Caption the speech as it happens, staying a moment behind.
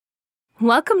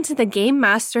Welcome to the Game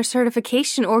Master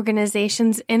Certification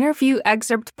Organization's Interview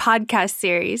Excerpt podcast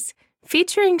series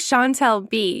featuring Chantel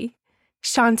B.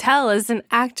 Chantel is an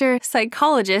actor,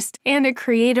 psychologist, and a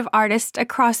creative artist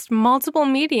across multiple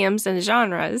mediums and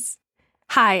genres.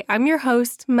 Hi, I'm your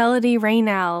host, Melody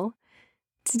Raynell.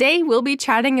 Today we'll be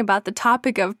chatting about the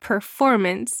topic of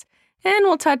performance, and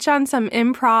we'll touch on some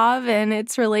improv and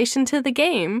its relation to the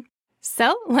game.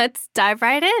 So let's dive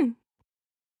right in.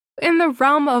 In the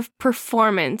realm of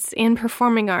performance and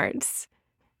performing arts,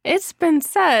 it's been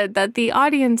said that the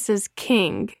audience is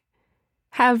king.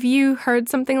 Have you heard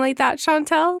something like that,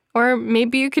 Chantel? Or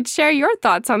maybe you could share your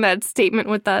thoughts on that statement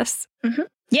with us. Mm-hmm.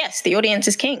 Yes, the audience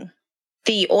is king.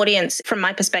 The audience, from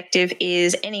my perspective,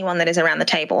 is anyone that is around the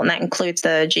table, and that includes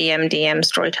the GM, DM,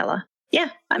 storyteller. Yeah,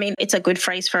 I mean, it's a good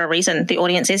phrase for a reason. The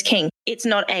audience is king. It's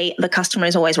not the customer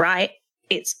is always right.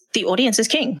 It's the audience is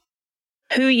king.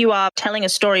 Who you are telling a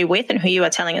story with and who you are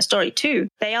telling a story to,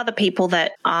 they are the people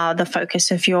that are the focus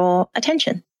of your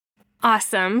attention.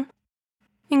 Awesome.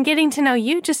 In getting to know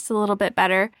you just a little bit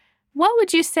better, what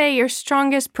would you say your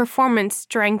strongest performance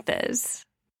strength is?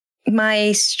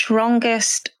 My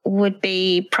strongest would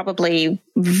be probably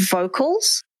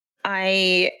vocals.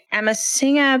 I am a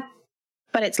singer,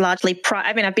 but it's largely,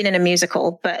 I've been in a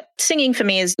musical, but singing for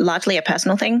me is largely a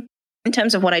personal thing. In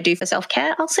terms of what I do for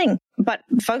self-care, I'll sing. But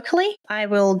vocally, I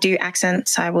will do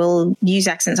accents. I will use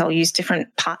accents. I'll use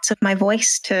different parts of my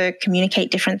voice to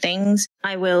communicate different things.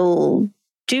 I will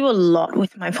do a lot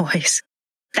with my voice.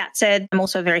 That said, I'm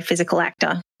also a very physical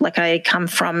actor. Like, I come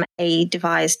from a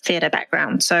devised theatre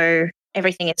background, so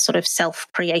everything is sort of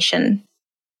self-creation.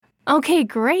 Okay,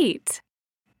 great.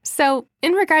 So,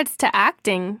 in regards to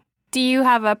acting, do you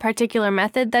have a particular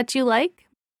method that you like?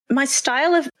 My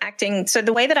style of acting, so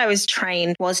the way that I was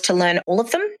trained was to learn all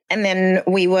of them, and then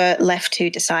we were left to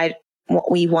decide what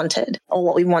we wanted or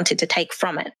what we wanted to take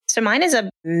from it. So mine is a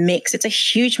mix. It's a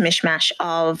huge mishmash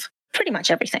of pretty much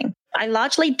everything. I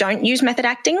largely don't use method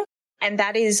acting, and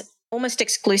that is almost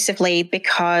exclusively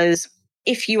because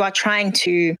if you are trying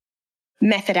to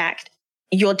method act,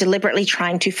 you're deliberately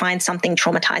trying to find something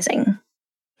traumatizing,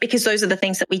 because those are the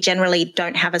things that we generally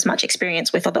don't have as much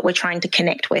experience with or that we're trying to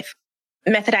connect with.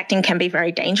 Method acting can be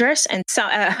very dangerous. And so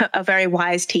a very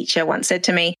wise teacher once said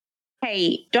to me,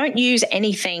 hey, don't use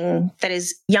anything that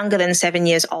is younger than 7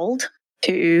 years old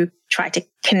to try to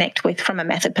connect with from a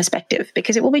method perspective,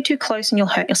 because it will be too close and you'll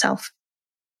hurt yourself.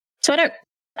 So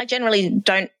I generally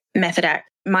don't method act.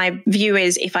 My view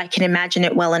is if I can imagine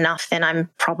it well enough, then I'm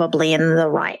probably in the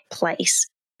right place.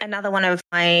 Another one of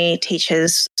my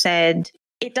teachers said,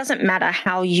 it doesn't matter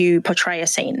how you portray a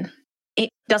scene. It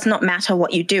does not matter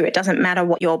what you do. It doesn't matter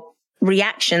what your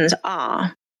reactions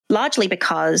are, largely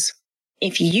because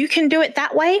if you can do it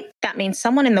that way, that means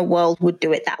someone in the world would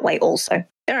do it that way also.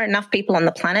 There are enough people on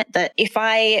the planet that if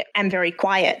I am very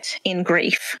quiet in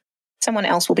grief, someone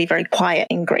else will be very quiet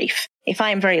in grief. If I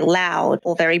am very loud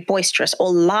or very boisterous or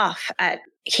laugh at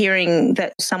hearing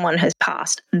that someone has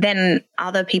passed, then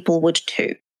other people would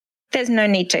too. There's no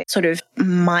need to sort of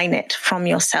mine it from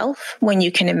yourself when you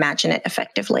can imagine it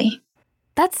effectively.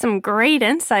 That's some great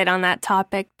insight on that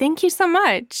topic. Thank you so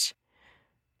much.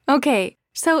 Okay,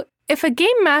 so if a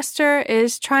game master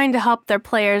is trying to help their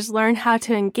players learn how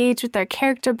to engage with their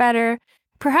character better,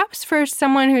 perhaps for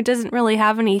someone who doesn't really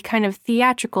have any kind of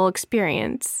theatrical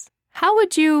experience, how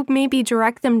would you maybe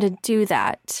direct them to do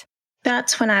that?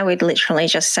 That's when I would literally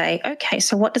just say, okay,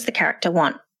 so what does the character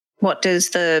want? What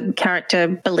does the character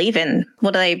believe in?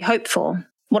 What do they hope for?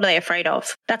 What are they afraid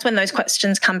of? That's when those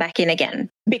questions come back in again.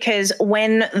 Because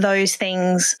when those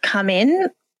things come in,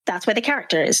 that's where the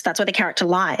character is. That's where the character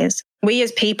lies. We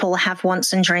as people have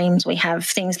wants and dreams. We have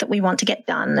things that we want to get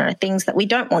done. There are things that we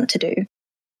don't want to do.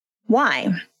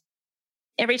 Why?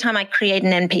 Every time I create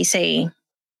an NPC,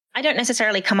 I don't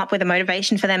necessarily come up with a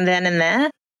motivation for them then and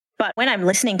there. But when I'm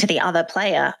listening to the other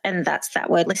player, and that's that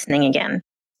word listening again,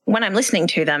 when I'm listening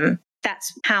to them,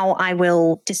 that's how I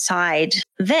will decide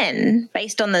then,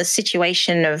 based on the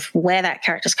situation of where that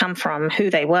character's come from,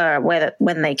 who they were,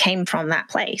 when they came from that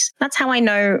place. That's how I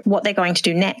know what they're going to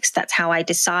do next. That's how I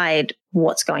decide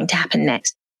what's going to happen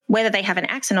next. Whether they have an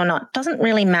accent or not doesn't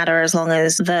really matter as long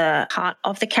as the heart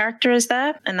of the character is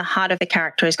there, and the heart of the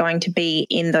character is going to be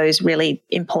in those really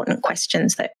important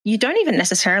questions that you don't even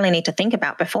necessarily need to think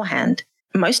about beforehand.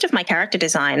 Most of my character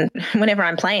design, whenever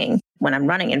I'm playing, when I'm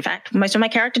running, in fact, most of my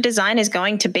character design is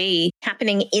going to be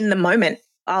happening in the moment.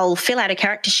 I'll fill out a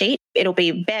character sheet. It'll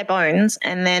be bare bones.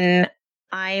 And then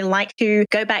I like to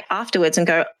go back afterwards and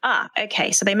go,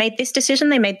 okay, so they made this decision,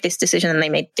 and they made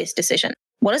this decision.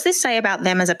 What does this say about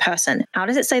them as a person? How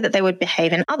does it say that they would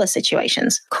behave in other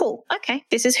situations? Cool. Okay.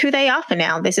 This is who they are for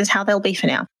now. This is how they'll be for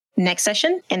now. Next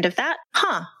session, end of that.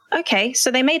 Okay.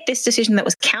 So they made this decision that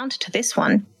was counter to this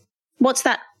one. What's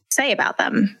that say about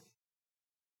them?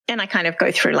 And I kind of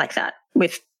go through like that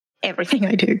with everything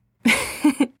I do.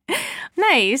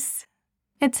 Nice.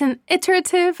 It's an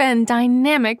iterative and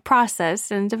dynamic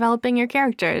process in developing your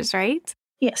characters, right?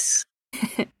 Yes.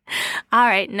 All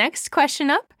right, next question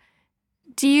up.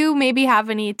 Do you maybe have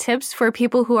any tips for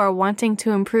people who are wanting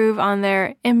to improve on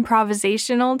their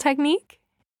improvisational technique?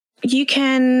 You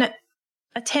can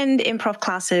attend improv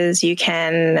classes. You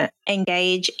can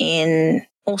engage in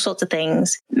all sorts of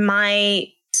things. My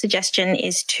suggestion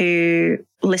is to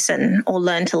listen or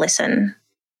learn to listen.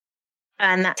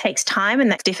 And that takes time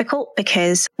and that's difficult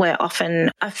because we're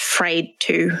often afraid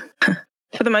to,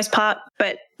 for the most part.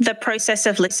 But the process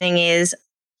of listening is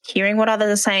hearing what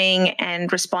others are saying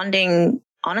and responding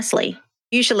honestly.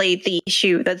 Usually the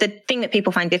issue, the thing that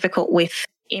people find difficult with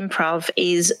improv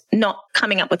is not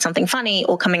coming up with something funny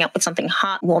or coming up with something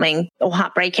heartwarming or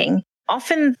heartbreaking.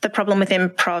 Often the problem with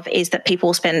improv is that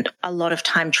people spend a lot of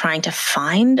time trying to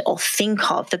find or think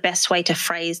of the best way to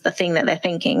phrase the thing that they're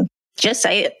thinking. Just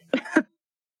say it.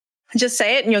 Just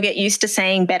say it and you'll get used to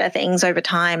saying better things over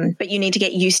time. But you need to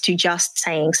get used to just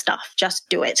saying stuff. Just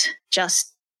do it.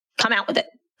 Just come out with it.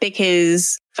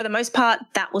 Because for the most part,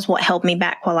 that was what held me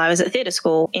back while I was at theatre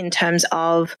school in terms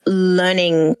of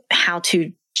learning how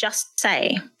to just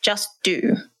say, just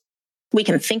do. We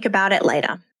can think about it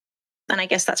later. And I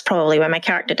guess that's probably where my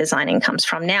character designing comes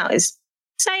from now is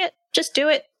say it, just do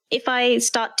it. If I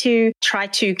start to try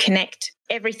to connect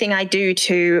everything I do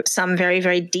to some very,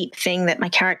 very deep thing that my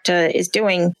character is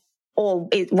doing or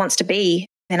it wants to be,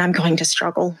 then I'm going to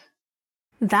struggle.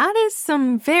 That is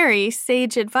some very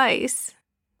sage advice.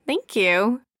 Thank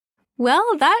you.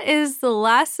 Well, that is the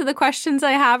last of the questions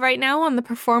I have right now on the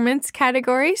performance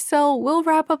category, so we'll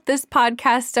wrap up this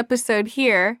podcast episode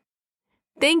here.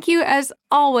 Thank you, as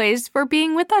always, for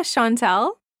being with us,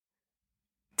 Chantel.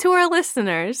 To our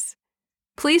listeners,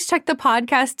 please check the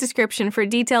podcast description for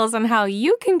details on how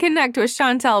you can connect with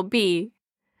Chantel B.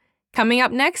 Coming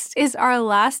up next is our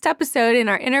last episode in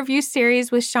our interview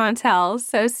series with Chantel,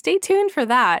 so stay tuned for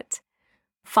that.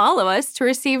 Follow us to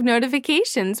receive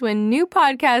notifications when new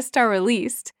podcasts are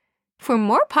released. For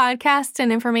more podcasts and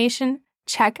information,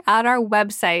 check out our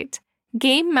website,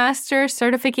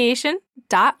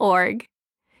 GameMasterCertification.org.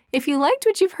 If you liked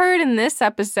what you've heard in this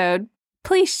episode,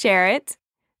 please share it.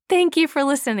 Thank you for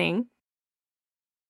listening.